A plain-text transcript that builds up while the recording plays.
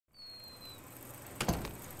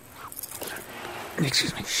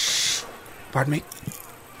Excuse me. Shh. Pardon me.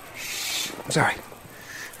 Sorry.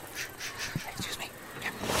 Excuse me.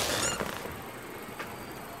 Yeah.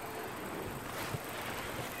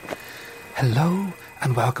 Hello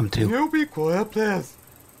and welcome to... You be quiet, please.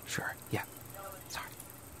 Sure, yeah. Sorry.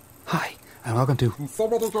 Hi and welcome to...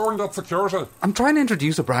 Somebody during that security. I'm trying to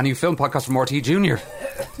introduce a brand new film podcast from RT Junior.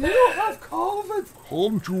 Do you have COVID?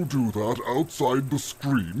 Can't you do that outside the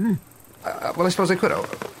screen? Well, I suppose I could. Oh,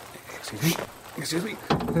 excuse me. Excuse me.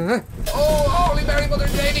 Oh, Holy Mary, Mother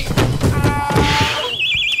Janie!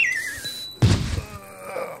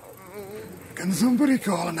 Can somebody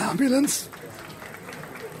call an ambulance?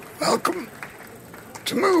 Welcome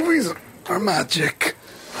to Movies Are Magic.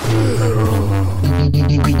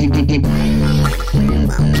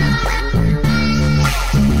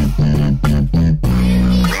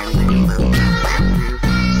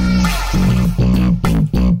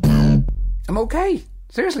 I'm okay.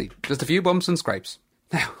 Seriously, just a few bumps and scrapes.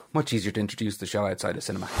 Now, much easier to introduce the show outside of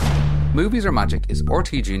cinema. Movies Are Magic is RT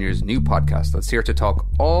Junior's new podcast that's here to talk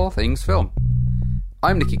all things film.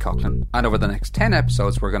 I'm Nicky Coughlin, and over the next 10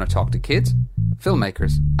 episodes we're going to talk to kids,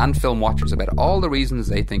 filmmakers, and film watchers about all the reasons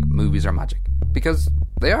they think movies are magic. Because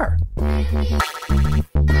they are.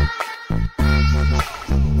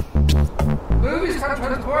 Movies can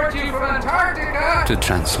transport you from Antarctica to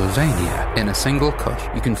Transylvania in a single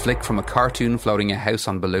cut. You can flick from a cartoon floating a house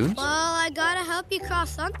on balloons. Well, I gotta help you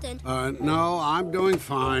cross something. No, I'm doing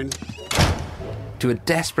fine. To a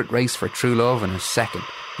desperate race for true love in a second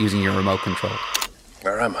using your remote control.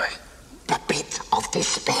 Where am I? The pit of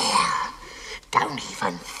despair. Don't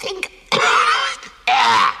even think.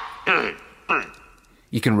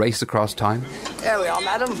 You can race across time. There we are,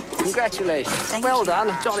 madam. Congratulations. Well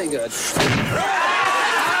done. Jolly good.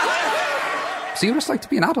 See what it's like to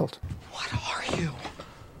be an adult. What are you?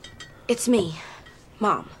 It's me,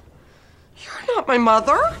 Mom. You're not my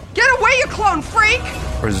mother. Get away, you clone freak!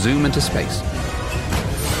 Or zoom into space.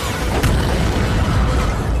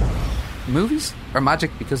 Movies are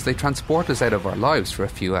magic because they transport us out of our lives for a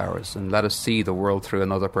few hours and let us see the world through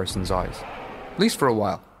another person's eyes. At least for a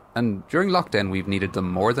while. And during lockdown, we've needed them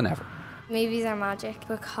more than ever. Movies are magic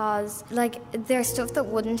because, there's stuff that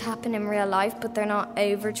wouldn't happen in real life, but they're not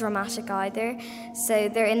over dramatic either. So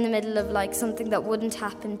they're in the middle of, something that wouldn't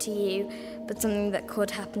happen to you, but something that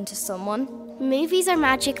could happen to someone. Movies are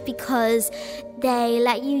magic because they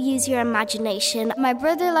let you use your imagination. My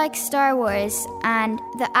brother likes Star Wars, and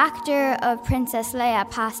the actor of Princess Leia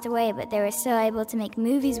passed away, but they were still able to make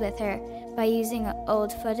movies with her by using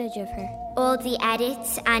old footage of her. All the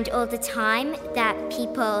edits and all the time that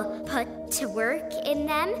people put to work in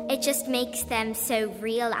them, it just makes them so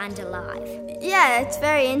real and alive. Yeah, it's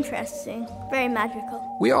very interesting, very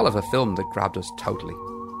magical. We all have a film that grabbed us totally.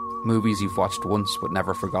 Movies you've watched once but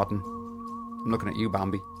never forgotten. I'm looking at you,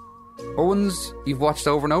 Bambi. Or ones you've watched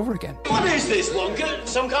over and over again. What is this, Wonka?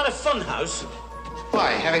 Some kind of fun house?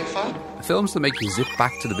 Why, having fun? Films that make you zip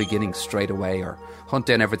back to the beginning straight away or hunt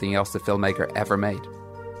down everything else the filmmaker ever made.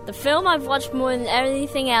 The film I've watched more than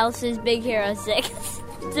everything else is Big Hero 6.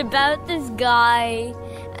 It's about this guy,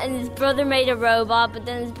 and his brother made a robot, but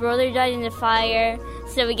then his brother died in a fire,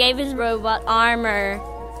 so he gave his robot armor,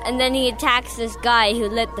 and then he attacks this guy who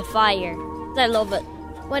lit the fire. I love it.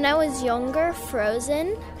 When I was younger,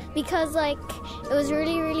 Frozen, because it was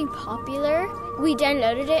really, really popular. We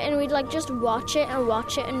downloaded it and we'd just watch it and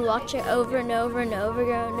watch it and watch it over and over and over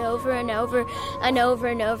and over and over and over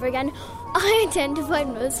and over again. I identified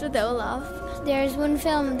most with Olaf. There's one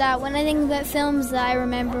film that when I think about films that I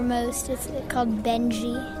remember most, it's called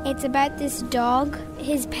Benji. It's about this dog.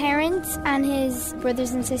 His parents and his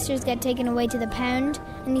brothers and sisters get taken away to the pound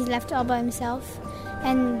and he's left all by himself.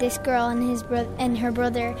 And this girl and her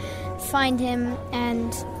brother find him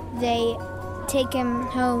and they take him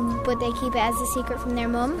home, but they keep it as a secret from their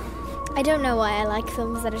mum. I don't know why I like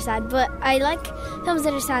films that are sad, but I like films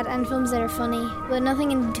that are sad and films that are funny, but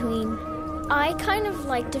nothing in between. I kind of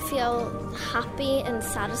like to feel happy and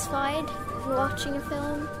satisfied watching a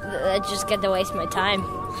film. I just get to waste my time.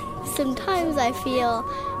 Sometimes I feel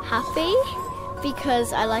happy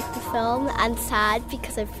because I like the film and sad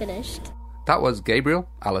because I've finished. That was Gabriel,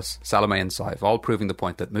 Alice, Salome and Sive, all proving the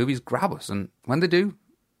point that movies grab us, and when they do,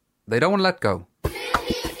 they don't want to let go.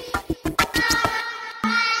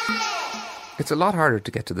 It's a lot harder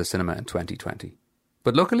to get to the cinema in 2020.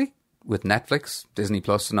 But luckily, with Netflix, Disney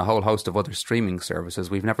Plus and a whole host of other streaming services,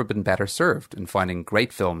 we've never been better served in finding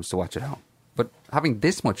great films to watch at home. But having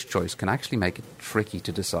this much choice can actually make it tricky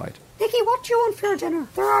to decide. Nicky, what do you want for your dinner?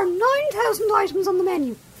 There are 9,000 items on the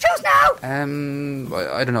menu. Choose now!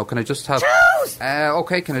 I don't know, can I just have... Choose!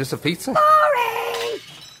 Okay, can I just have pizza? Boring!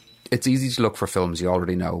 It's easy to look for films you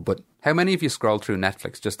already know, but how many of you scroll through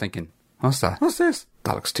Netflix just thinking, what's that? What's this?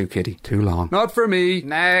 That looks too kiddie, too long. Not for me.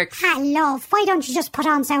 Next. Hello, why don't you just put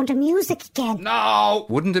on Sound of Music again? No!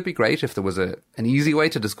 Wouldn't it be great if there was an easy way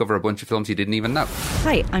to discover a bunch of films you didn't even know?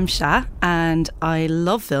 Hi, I'm Sha, and I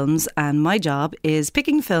love films, and my job is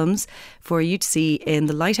picking films for you to see in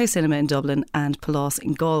the Lighthouse Cinema in Dublin and Palace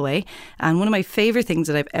in Galway. And one of my favourite things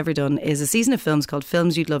that I've ever done is a season of films called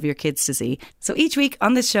Films You'd Love Your Kids to See. So each week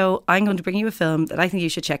on this show, I'm going to bring you a film that I think you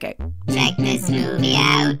should check out. Check this movie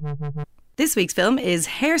out. This week's film is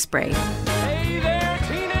Hairspray. Hey there,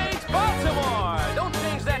 teenage Baltimore! Don't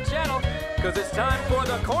change that channel, because it's time for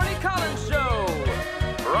the Corny Collins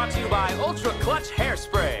Show. Brought to you by Ultra Clutch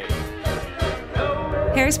Hairspray.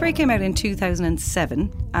 Hairspray came out in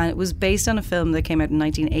 2007, and it was based on a film that came out in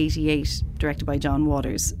 1988, directed by John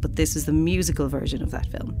Waters, but this is the musical version of that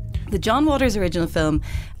film. The John Waters original film,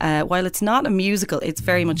 while it's not a musical, it's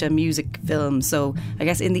very much a music film. So I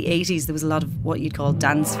guess in the 80s there was a lot of what you'd call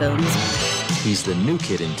dance films. He's the new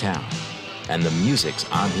kid in town, and the music's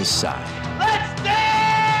on his side. Let's dance!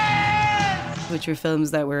 Which were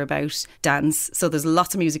films that were about dance. So there's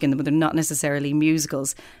lots of music in them, but they're not necessarily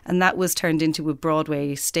musicals. And that was turned into a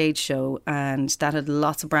Broadway stage show, and that had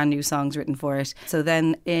lots of brand new songs written for it. So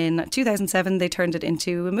then in 2007, they turned it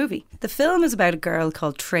into a movie. The film is about a girl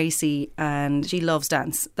called Tracy, and she loves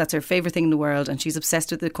dance. That's her favourite thing in the world, and she's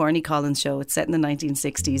obsessed with the Corny Collins Show. It's set in the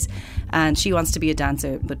 1960s, and she wants to be a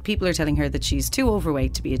dancer, but people are telling her that she's too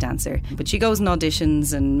overweight to be a dancer. But she goes and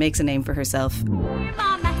auditions and makes a name for herself.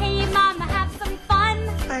 Hey mama, have some fun.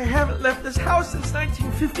 I haven't left this house since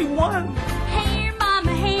 1951. Hey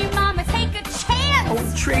mama, take a chance.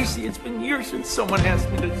 Oh, Tracy, it's been years since someone asked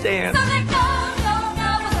me to dance. So let go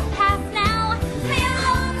with the past now. Say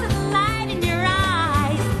hello to the light in your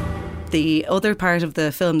eyes. The other part of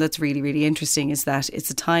the film that's really, really interesting is that it's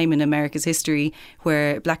a time in America's history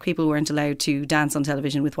where black people weren't allowed to dance on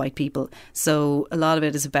television with white people. So a lot of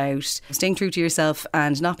it is about staying true to yourself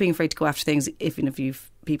and not being afraid to go after things, even if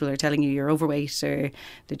people are telling you you're overweight or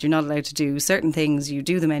that you're not allowed to do certain things. You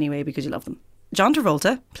do them anyway because you love them. John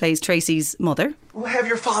Travolta plays Tracy's mother. We'll have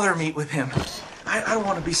your father meet with him. I don't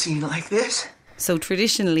want to be seen like this. So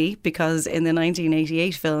traditionally, because in the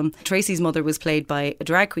 1988 film, Tracy's mother was played by a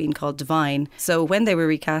drag queen called Divine. So when they were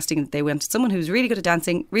recasting, they went to someone who's really good at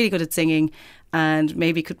dancing, really good at singing, and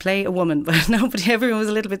maybe could play a woman. But everyone was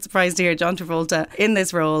a little bit surprised to hear John Travolta in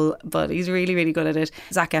this role, but he's really, really good at it.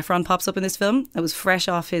 Zac Efron pops up in this film. It was fresh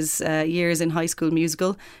off his years in High School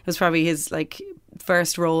Musical. It was probably his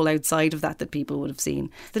first role outside of that people would have seen.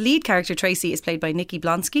 The lead character, Tracy, is played by Nikki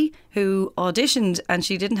Blonsky, who auditioned, and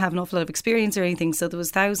she didn't have an awful lot of experience or anything, so there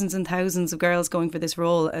was thousands and thousands of girls going for this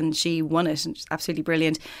role, and she won it, and she's absolutely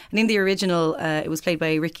brilliant. And in the original, it was played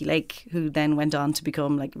by Ricky Lake, who then went on to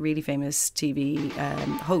become a really famous TV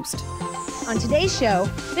host. On today's show,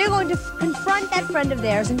 they're going to confront that friend of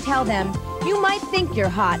theirs and tell them, you might think you're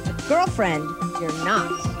hot, but girlfriend, you're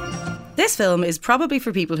not. This film is probably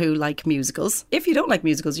for people who like musicals. If you don't like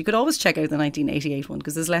musicals, you could always check out the 1988 one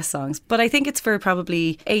because there's less songs. But I think it's for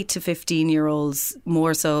probably 8 to 15 year olds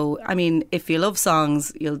more so. I mean, if you love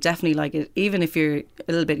songs, you'll definitely like it, even if you're a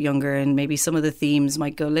little bit younger and maybe some of the themes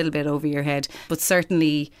might go a little bit over your head. But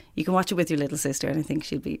certainly you can watch it with your little sister and I think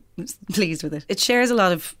she'll be pleased with it. It shares a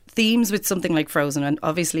lot of themes with something like Frozen, and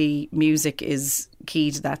obviously music is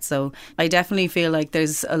key to that. So I definitely feel like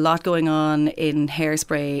there's a lot going on in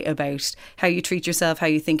Hairspray about how you treat yourself, how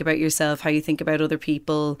you think about yourself, how you think about other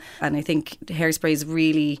people. And I think Hairspray is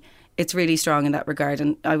really strong in that regard.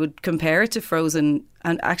 And I would compare it to Frozen,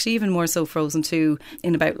 and actually even more so Frozen 2,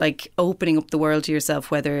 in about opening up the world to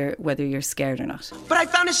yourself, whether you're scared or not. But I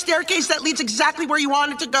found a staircase that leads exactly where you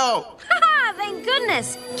wanted to go. Haha, thank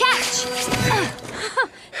goodness. Catch.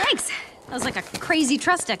 Thanks. That was like a crazy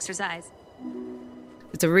trust exercise.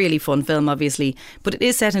 It's a really fun film, obviously, but it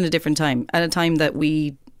is set in a different time, at a time that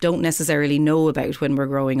we don't necessarily know about when we're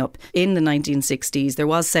growing up. In the 1960s, there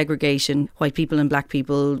was segregation. White people and black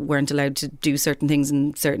people weren't allowed to do certain things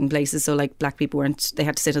in certain places. So black people they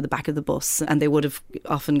had to sit at the back of the bus, and they would have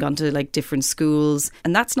often gone to different schools.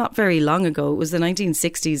 And that's not very long ago. It was the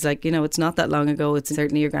 1960s. It's not that long ago. It's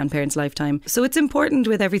certainly your grandparents' lifetime. So it's important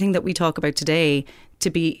with everything that we talk about today to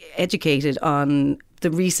be educated on the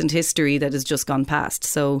recent history that has just gone past.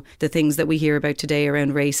 So the things that we hear about today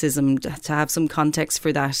around racism, to have some context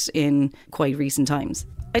for that in quite recent times.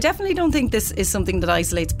 I definitely don't think this is something that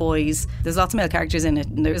isolates boys. There's lots of male characters in it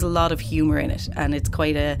and there's a lot of humour in it, and it's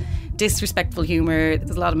quite a disrespectful humour.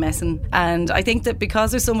 There's a lot of messing, and I think that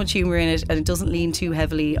because there's so much humour in it and it doesn't lean too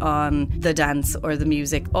heavily on the dance or the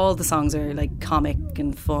music, all the songs are like comic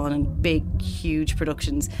and fun and big, huge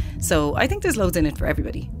productions. So I think there's loads in it for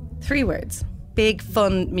everybody. 3 words. Big,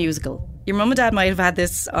 fun musical. Your mum and dad might have had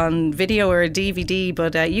this on video or a DVD,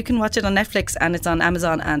 but you can watch it on Netflix, and it's on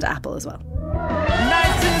Amazon and Apple as well.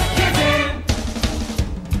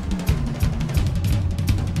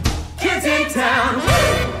 Kids in town.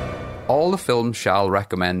 All the films Shall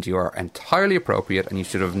recommend you are entirely appropriate and you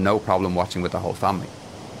should have no problem watching with the whole family.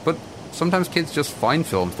 But sometimes kids just find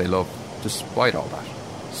films they love despite all that.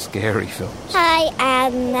 Scary films. Hi,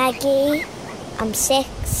 I'm Maggie. I'm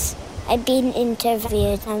 6. I've been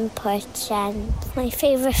interviewed on Portland. My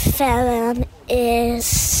favourite film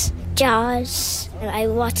is Jaws. I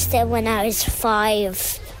watched it when I was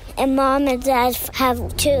 5. And Mom and Dad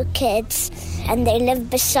have 2 kids and they live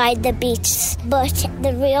beside the beach. But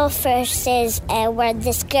the real first is where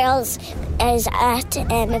this girl is at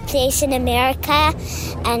a place in America,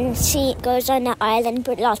 and she goes on an island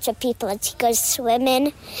with lots of people and she goes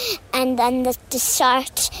swimming, and then the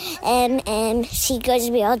shark, she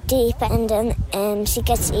goes real deep and then she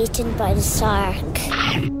gets eaten by the shark.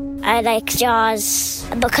 I like Jaws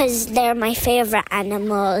because they're my favourite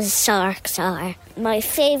animals, sharks are. My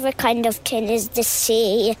favourite kind of tin is the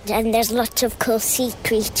sea, and there's lots of cool sea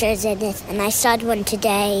creatures in it. And I saw one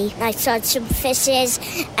today. I saw some fishes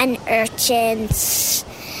and urchins.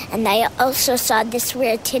 And I also saw this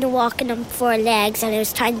weird tin walking on 4 legs, and it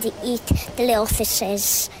was trying to eat the little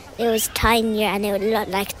fishes. It was tinier and it would look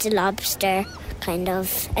like the lobster, kind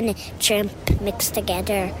of, and a shrimp mixed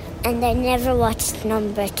together. And I never watched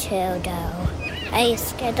number 2, though. Are you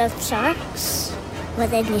scared of sharks? Well,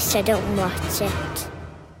 then at least I don't watch it.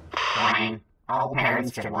 Warning. All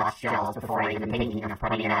parents should watch Jaws before even thinking of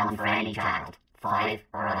putting it on for any child, 5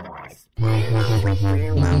 or otherwise.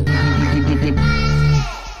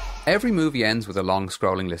 Every movie ends with a long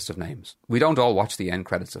scrolling list of names. We don't all watch the end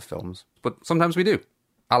credits of films, but sometimes we do.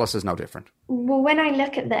 Alice is no different. Well, when I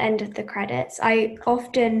look at the end of the credits, I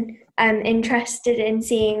often am interested in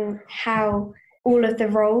seeing how all of the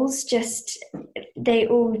roles they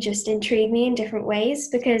all intrigue me in different ways,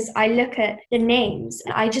 because I look at the names.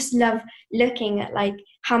 I just love looking at like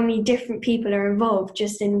how many different people are involved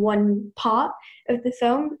just in one part of the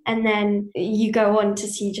film, and then you go on to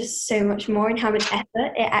see just so much more and how much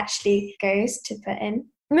effort it actually goes to put in.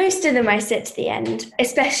 Most of them I sit to the end,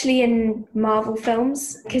 especially in Marvel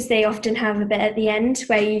films, because they often have a bit at the end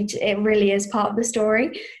where it really is part of the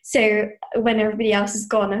story. So when everybody else is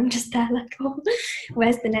gone, I'm just there like, oh,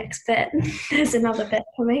 where's the next bit? There's another bit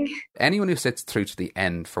coming. Anyone who sits through to the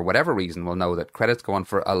end, for whatever reason, will know that credits go on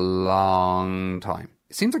for a long time.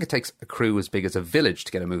 It seems like it takes a crew as big as a village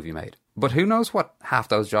to get a movie made. But who knows what half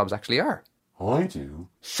those jobs actually are? I do.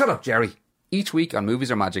 Shut up, Jerry. Each week on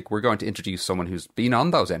Movies Are Magic, we're going to introduce someone who's been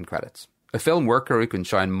on those end credits. A film worker who can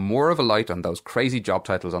shine more of a light on those crazy job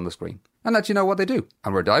titles on the screen and let you know what they do.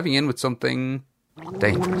 And we're diving in with something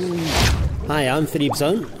dangerous. Hi, I'm Philippe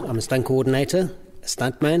Zone. I'm a stunt coordinator, a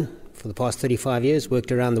stuntman. For the past 35 years,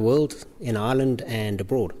 worked around the world, in Ireland and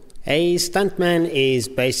abroad. A stuntman is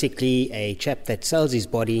basically a chap that sells his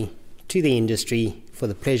body to the industry for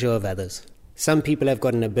the pleasure of others. Some people have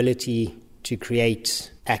got an ability to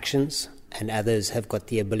create actions, and others have got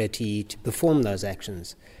the ability to perform those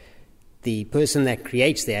actions. The person that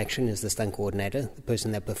creates the action is the stunt coordinator. The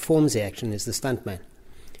person that performs the action is the stuntman.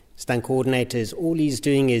 Stunt coordinators, all he's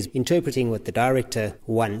doing is interpreting what the director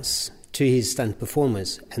wants to his stunt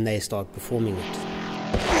performers, and they start performing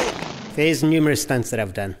it. There's numerous stunts that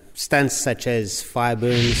I've done. Stunts such as fire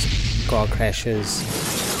burns, car crashes,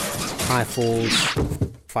 high falls,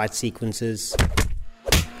 fight sequences,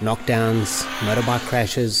 knockdowns, motorbike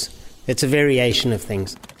crashes. It's a variation of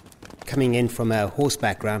things. Coming in from a horse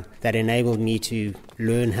background, that enabled me to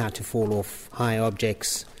learn how to fall off high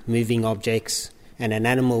objects, moving objects, and an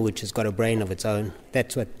animal which has got a brain of its own.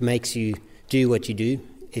 That's what makes you do what you do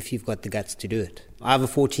if you've got the guts to do it. I have a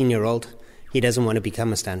 14-year-old. He doesn't want to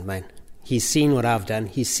become a stuntman. He's seen what I've done.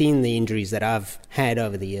 He's seen the injuries that I've had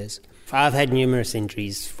over the years. I've had numerous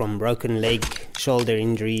injuries, from broken leg, shoulder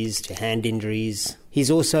injuries to hand injuries.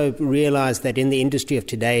 He's also realized that in the industry of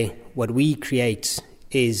today, what we create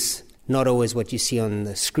is not always what you see on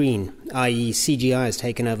the screen, i.e. CGI has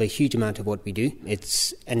taken over a huge amount of what we do.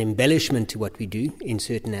 It's an embellishment to what we do in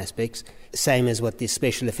certain aspects, same as what the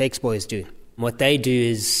special effects boys do. What they do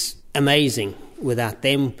is amazing. Without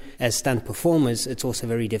them as stunt performers, it's also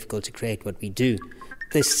very difficult to create what we do.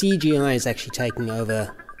 The CGI is actually taking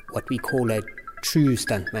over what we call a true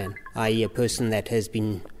stuntman, i.e. a person that has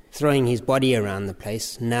been throwing his body around the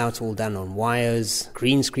place. Now it's all done on wires,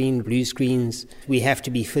 green screen, blue screens. We have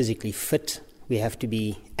to be physically fit. We have to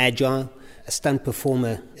be agile. A stunt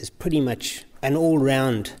performer is pretty much an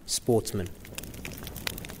all-round sportsman.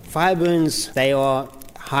 Fire burns, they are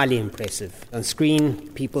highly impressive. On screen,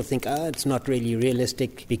 people think, it's not really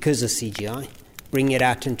realistic because of CGI. Bring it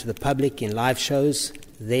out into the public in live shows,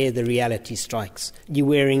 there the reality strikes. You're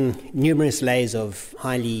wearing numerous layers of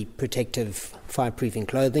highly protective fireproofing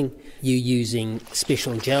clothing. You're using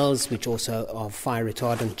special gels, which also are fire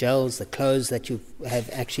retardant gels. The clothes that you have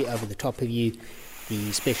actually over the top of you,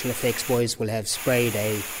 the special effects boys will have sprayed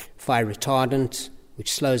a fire retardant,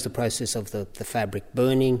 which slows the process of the fabric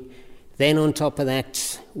burning. Then on top of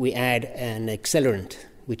that, we add an accelerant,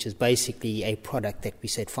 which is basically a product that we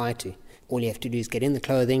set fire to. All you have to do is get in the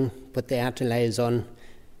clothing, put the outer layers on,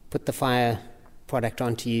 put the fire product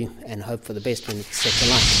onto you, and hope for the best when it's set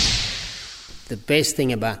alight. The best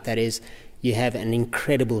thing about that is you have an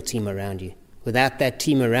incredible team around you. Without that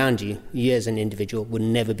team around you, you as an individual would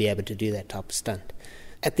never be able to do that type of stunt.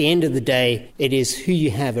 At the end of the day, it is who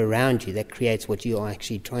you have around you that creates what you are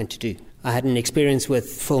actually trying to do. I had an experience with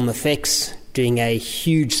Film Effects doing a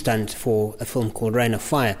huge stunt for a film called Rain of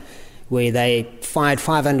Fire, where they fired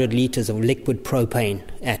 500 litres of liquid propane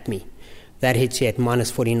at me. That hits you at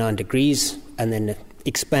minus 49 degrees and then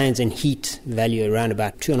expands in heat value around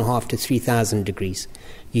about 2,500 to 3,000 degrees.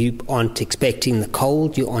 You aren't expecting the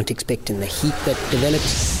cold, you aren't expecting the heat that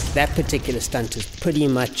develops. That particular stunt is pretty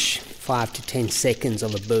much 5 to 10 seconds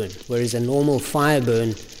of a burn, whereas a normal fire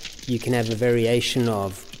burn, you can have a variation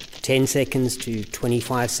of 10 seconds to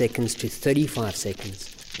 25 seconds to 35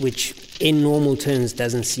 seconds, which in normal terms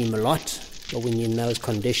doesn't seem a lot, but when you're in those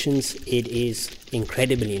conditions, it is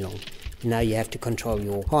incredibly long. Now you have to control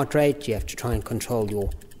your heart rate, you have to try and control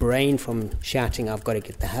your brain from shouting, I've got to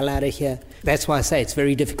get the hell out of here. That's why I say it's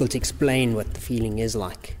very difficult to explain what the feeling is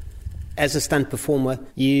like. As a stunt performer,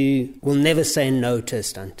 you will never say no to a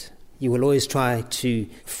stunt. You will always try to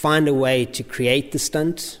find a way to create the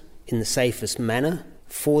stunt in the safest manner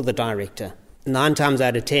for the director. 9 times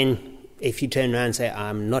out of 10, if you turn around and say,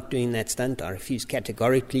 I'm not doing that stunt, I refuse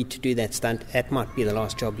categorically to do that stunt, that might be the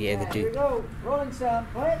last job you ever do.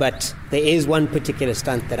 But there is one particular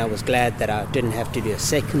stunt that I was glad that I didn't have to do a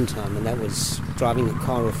second time, and that was driving a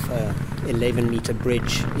car off a 11-meter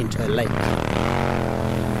bridge into a lake.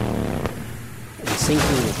 And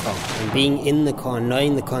sinking the car, and being in the car,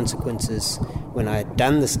 knowing the consequences. When I had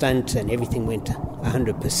done the stunt and everything went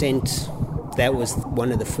 100%, that was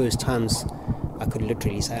one of the first times I could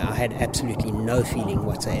literally say I had absolutely no feeling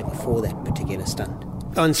whatsoever for that particular stunt.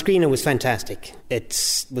 On screen, it was fantastic.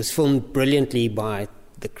 It was filmed brilliantly by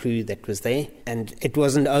the crew that was there, and it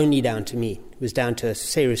wasn't only down to me. It was down to a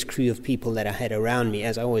serious crew of people that I had around me.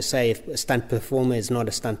 As I always say, if a stunt performer is not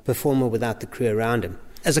a stunt performer without the crew around him.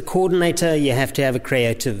 As a coordinator, you have to have a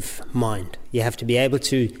creative mind. You have to be able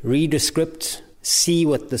to read a script, see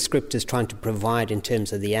what the script is trying to provide in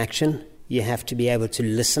terms of the action. You have to be able to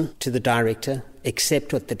listen to the director,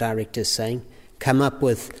 accept what the director is saying, come up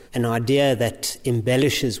with an idea that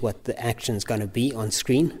embellishes what the action's going to be on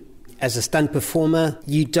screen. As a stunt performer,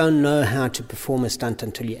 you don't know how to perform a stunt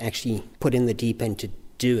until you actually put in the deep end to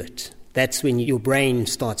do it. That's when your brain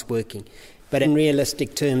starts working. But in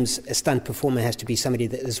realistic terms, a stunt performer has to be somebody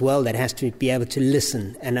that, as well, that has to be able to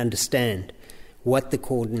listen and understand what the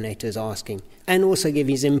coordinator is asking and also give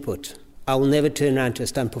his input. I will never turn around to a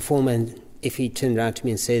stunt performer and if he turned around to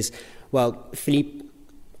me and says, well, Philippe,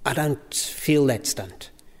 I don't feel that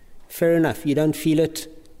stunt. Fair enough, you don't feel it,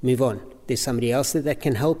 move on. There's somebody else that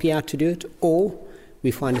can help you out to do it, or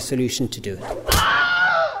we find a solution to do it.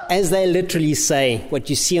 As they literally say, what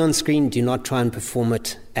you see on screen, do not try and perform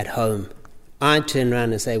it at home. I turn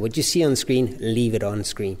around and say, what you see on screen, leave it on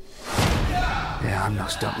screen. Yeah, I'm no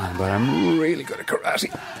stuntman, but I'm really good at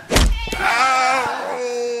karate.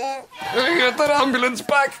 Get that ambulance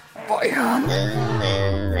back! By hand.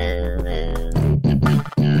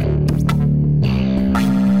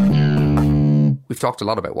 We've talked a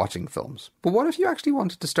lot about watching films, but what if you actually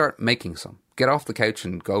wanted to start making some? Get off the couch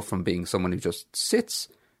and go from being someone who just sits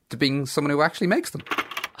to being someone who actually makes them.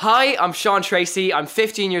 Hi, I'm Sean Tracy, I'm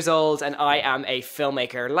 15 years old and I am a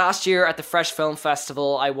filmmaker. Last year at the Fresh Film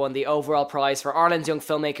Festival, I won the overall prize for Ireland's Young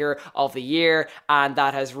Filmmaker of the Year, and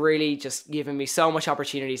that has really just given me so much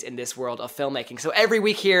opportunities in this world of filmmaking. So every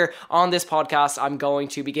week here on this podcast, I'm going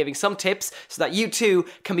to be giving some tips so that you too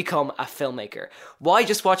can become a filmmaker. Why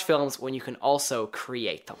just watch films when you can also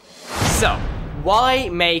create them? So, why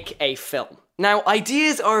make a film? Now,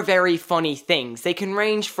 ideas are very funny things. They can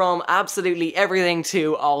range from absolutely everything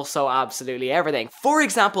to also absolutely everything. For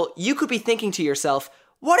example, you could be thinking to yourself,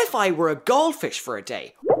 what if I were a goldfish for a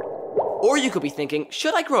day? Or you could be thinking,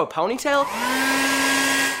 should I grow a ponytail?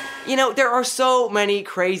 You know, there are so many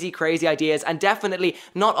crazy ideas, and definitely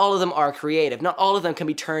not all of them are creative. Not all of them can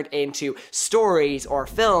be turned into stories or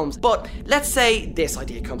films. But let's say this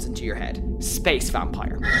idea comes into your head. Space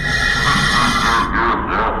vampire.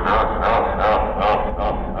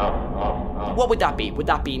 What would that be? Would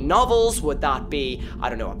that be novels? Would that be, I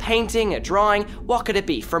don't know, a painting, a drawing? What could it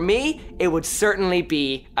be? For me, it would certainly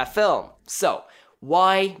be a film. So,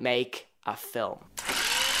 why make a film?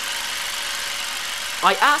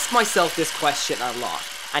 I ask myself this question a lot,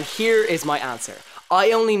 and here is my answer.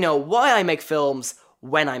 I only know why I make films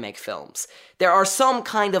when I make films. There are some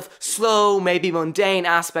kind of slow, maybe mundane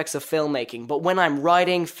aspects of filmmaking, but when I'm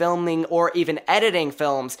writing, filming, or even editing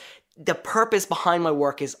films, the purpose behind my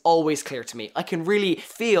work is always clear to me. I can really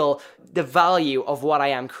feel the value of what I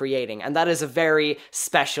am creating, and that is a very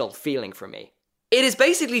special feeling for me. It is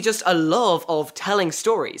basically just a love of telling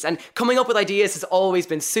stories, and coming up with ideas has always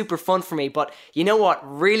been super fun for me, but you know what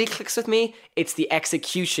really clicks with me? It's the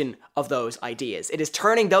execution of those ideas. It is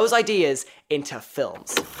turning those ideas into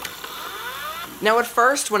films. Now, at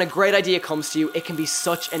first, when a great idea comes to you, it can be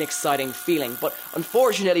such an exciting feeling, but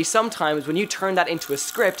unfortunately, sometimes when you turn that into a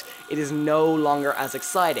script, it is no longer as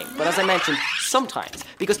exciting. But as I mentioned, sometimes,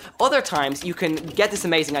 because other times you can get this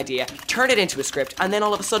amazing idea, turn it into a script, and then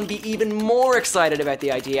all of a sudden be even more excited about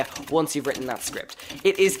the idea once you've written that script.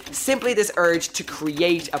 It is simply this urge to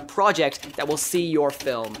create a project that will see your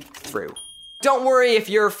film through. Don't worry if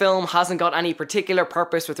your film hasn't got any particular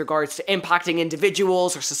purpose with regards to impacting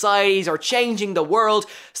individuals or societies or changing the world.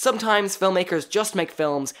 Sometimes filmmakers just make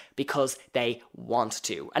films because they want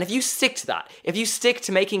to. And if you stick to that, if you stick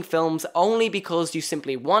to making films only because you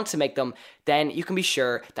simply want to make them, then you can be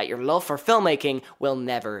sure that your love for filmmaking will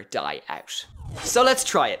never die out. So let's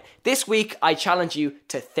try it. This week, I challenge you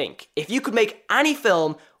to think. If you could make any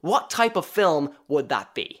film, what type of film would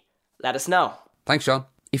that be? Let us know. Thanks, Sean.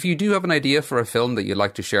 If you do have an idea for a film that you'd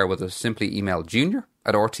like to share with us, simply email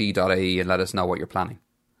junior@rte.ie and let us know what you're planning.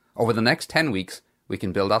 Over the next 10 weeks, we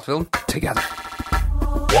can build that film together.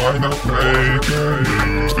 Why not make a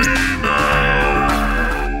movie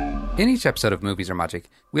now? In each episode of Movies Are Magic,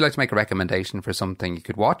 we like to make a recommendation for something you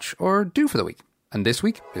could watch or do for the week. And this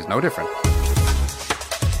week is no different.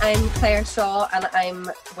 I'm Claire Shaw and I'm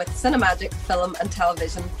with Cinemagic Film and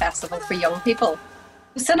Television Festival for Young People.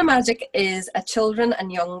 Cinemagic is a children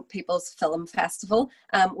and young people's film festival.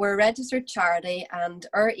 We're a registered charity and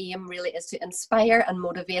our aim really is to inspire and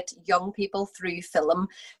motivate young people through film.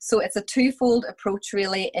 So it's a twofold approach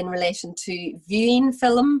really in relation to viewing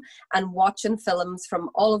film and watching films from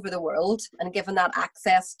all over the world and giving that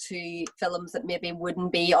access to films that maybe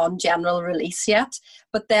wouldn't be on general release yet.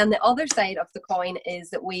 But then the other side of the coin is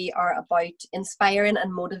that we are about inspiring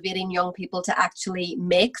and motivating young people to actually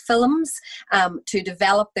make films, to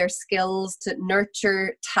develop their skills, to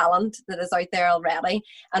nurture talent that is out there already,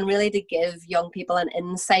 and really to give young people an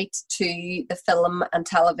insight to the film and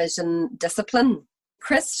television discipline.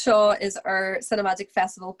 Chris Shaw is our Cinemagic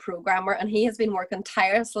Festival programmer and he has been working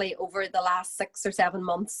tirelessly over the last 6 or 7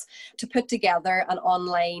 months to put together an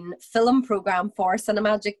online film program for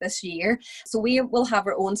Cinemagic this year. So we will have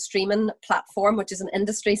our own streaming platform, which is an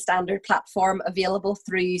industry standard platform available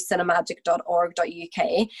through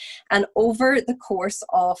cinemagic.org.uk. And over the course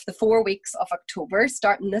of the 4 weeks of October,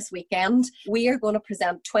 starting this weekend, we are going to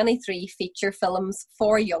present 23 feature films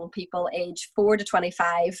for young people aged 4 to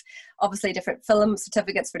 25, obviously different film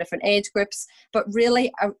certificates for different age groups, but really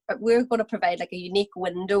we're going to provide like a unique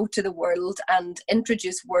window to the world and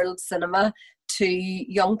introduce world cinema to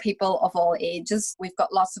young people of all ages. We've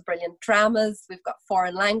got lots of brilliant dramas, we've got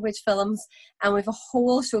foreign language films, and we've a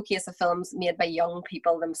whole showcase of films made by young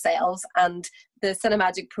people themselves. And the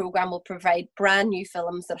Cinemagic programme will provide brand new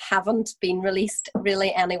films that haven't been released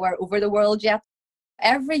really anywhere over the world yet.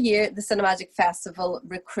 Every year, the Cinemagic Festival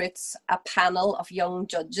recruits a panel of young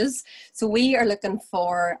judges. So we are looking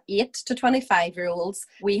for 8 to 25-year-olds.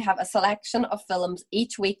 We have a selection of films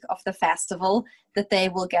each week of the festival that they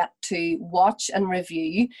will get to watch and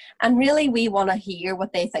review. And really, we want to hear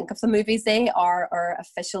what they think of the movies. They are our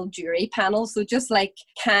official jury panel. So just like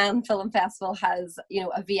Cannes Film Festival has,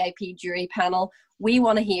 a VIP jury panel, we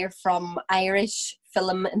want to hear from Irish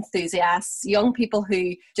film enthusiasts, young people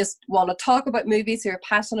who just want to talk about movies, who are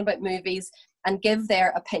passionate about movies and give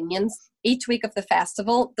their opinions. each week of the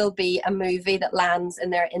festival, there'll be a movie that lands in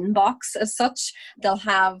their inbox as such. They'll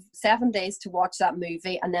have 7 days to watch that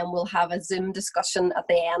movie, and then we'll have a Zoom discussion at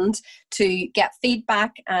the end to get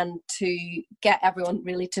feedback and to get everyone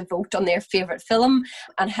really to vote on their favourite film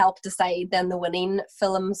and help decide then the winning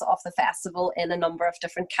films of the festival in a number of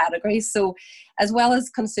different categories. So as well as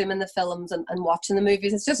consuming the films and watching the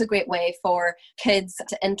movies, it's just a great way for kids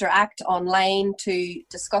to interact online, to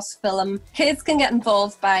discuss film. Kids can get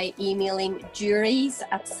involved by emailing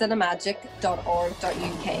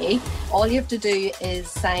juries@cinemagic.org.uk. All you have to do is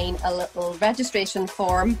sign a little registration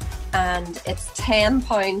form, and it's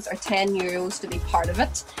 £10 or €10 to be part of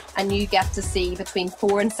it, and you get to see between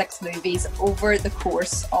 4 and 6 movies over the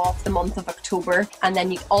course of the month of October. And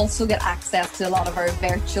then you also get access to a lot of our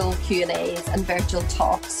virtual Q&As and virtual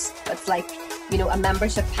talks. It's like, you know, a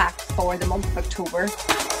membership pack for the month of October.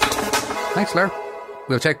 Thanks, Claire.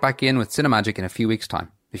 We'll check back in with Cinemagic in a few weeks'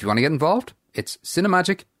 time. If you want to get involved, it's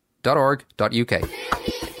cinemagic.org.uk.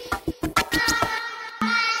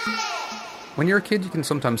 When you're a kid, you can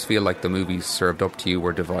sometimes feel like the movies served up to you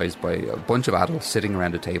were devised by a bunch of adults sitting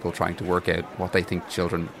around a table trying to work out what they think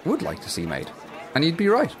children would like to see made. And you'd be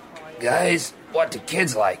right. Guys, what do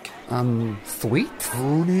kids like? Sweet?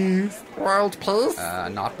 Ponies? World peace?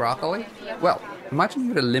 Not broccoli? Well, imagine you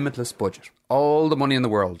had a limitless budget, all the money in the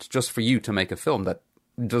world, just for you to make a film that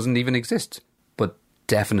doesn't even exist, but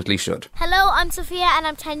definitely should. Hello, I'm Sophia and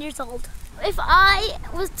I'm 10 years old. If I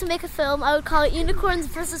was to make a film, I would call it Unicorns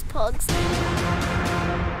versus Pugs.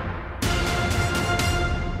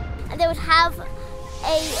 And they would have a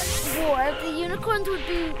war. The unicorns would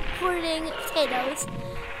be hoarding potatoes,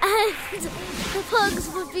 and the pugs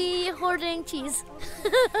would be hoarding cheese.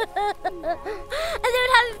 And they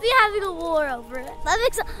would be having a war over it. That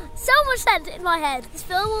makes so much sense in my head. This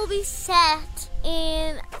film will be set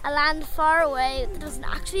in a land far away that doesn't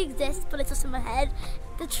actually exist, but it's just in my head.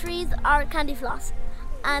 The trees are candy floss,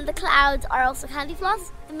 and the clouds are also candy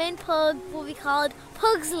floss. The main pug will be called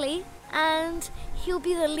Pugsley, and he'll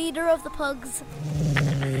be the leader of the pugs.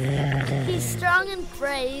 He's strong and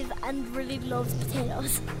brave and really loves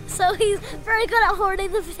potatoes, so he's very good at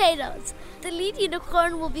hoarding the potatoes. The lead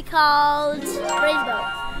unicorn will be called Rainbow.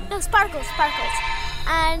 No, Sparkles.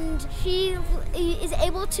 And he is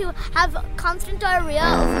able to have constant diarrhea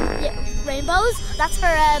over rainbows. That's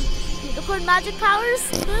her unicorn magic powers.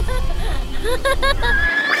 The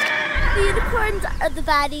unicorns are the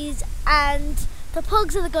baddies and the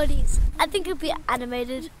pugs are the goodies. I think it'd be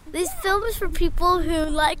animated. This film is for people who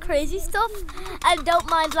like crazy stuff and don't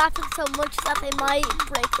mind laughing so much that they might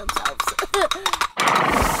break themselves.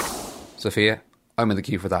 Sophia, I'm in the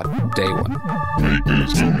queue for that day one.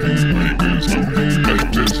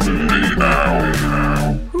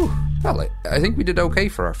 Whew. Well, I think we did okay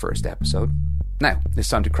for our first episode. Now, it's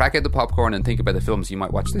time to crack out the popcorn and think about the films you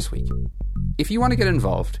might watch this week. If you want to get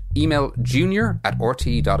involved, email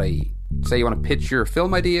junior@rte.ie. Say you want to pitch your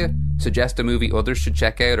film idea, suggest a movie others should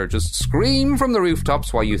check out, or just scream from the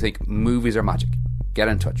rooftops why you think movies are magic. Get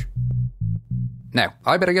in touch. Now,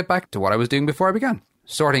 I better get back to what I was doing before I began.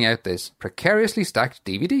 Sorting out this precariously stacked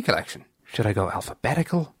DVD collection. Should I go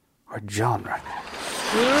alphabetical or genre?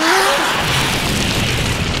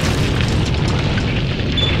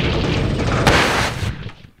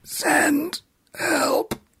 Send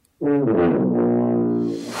help.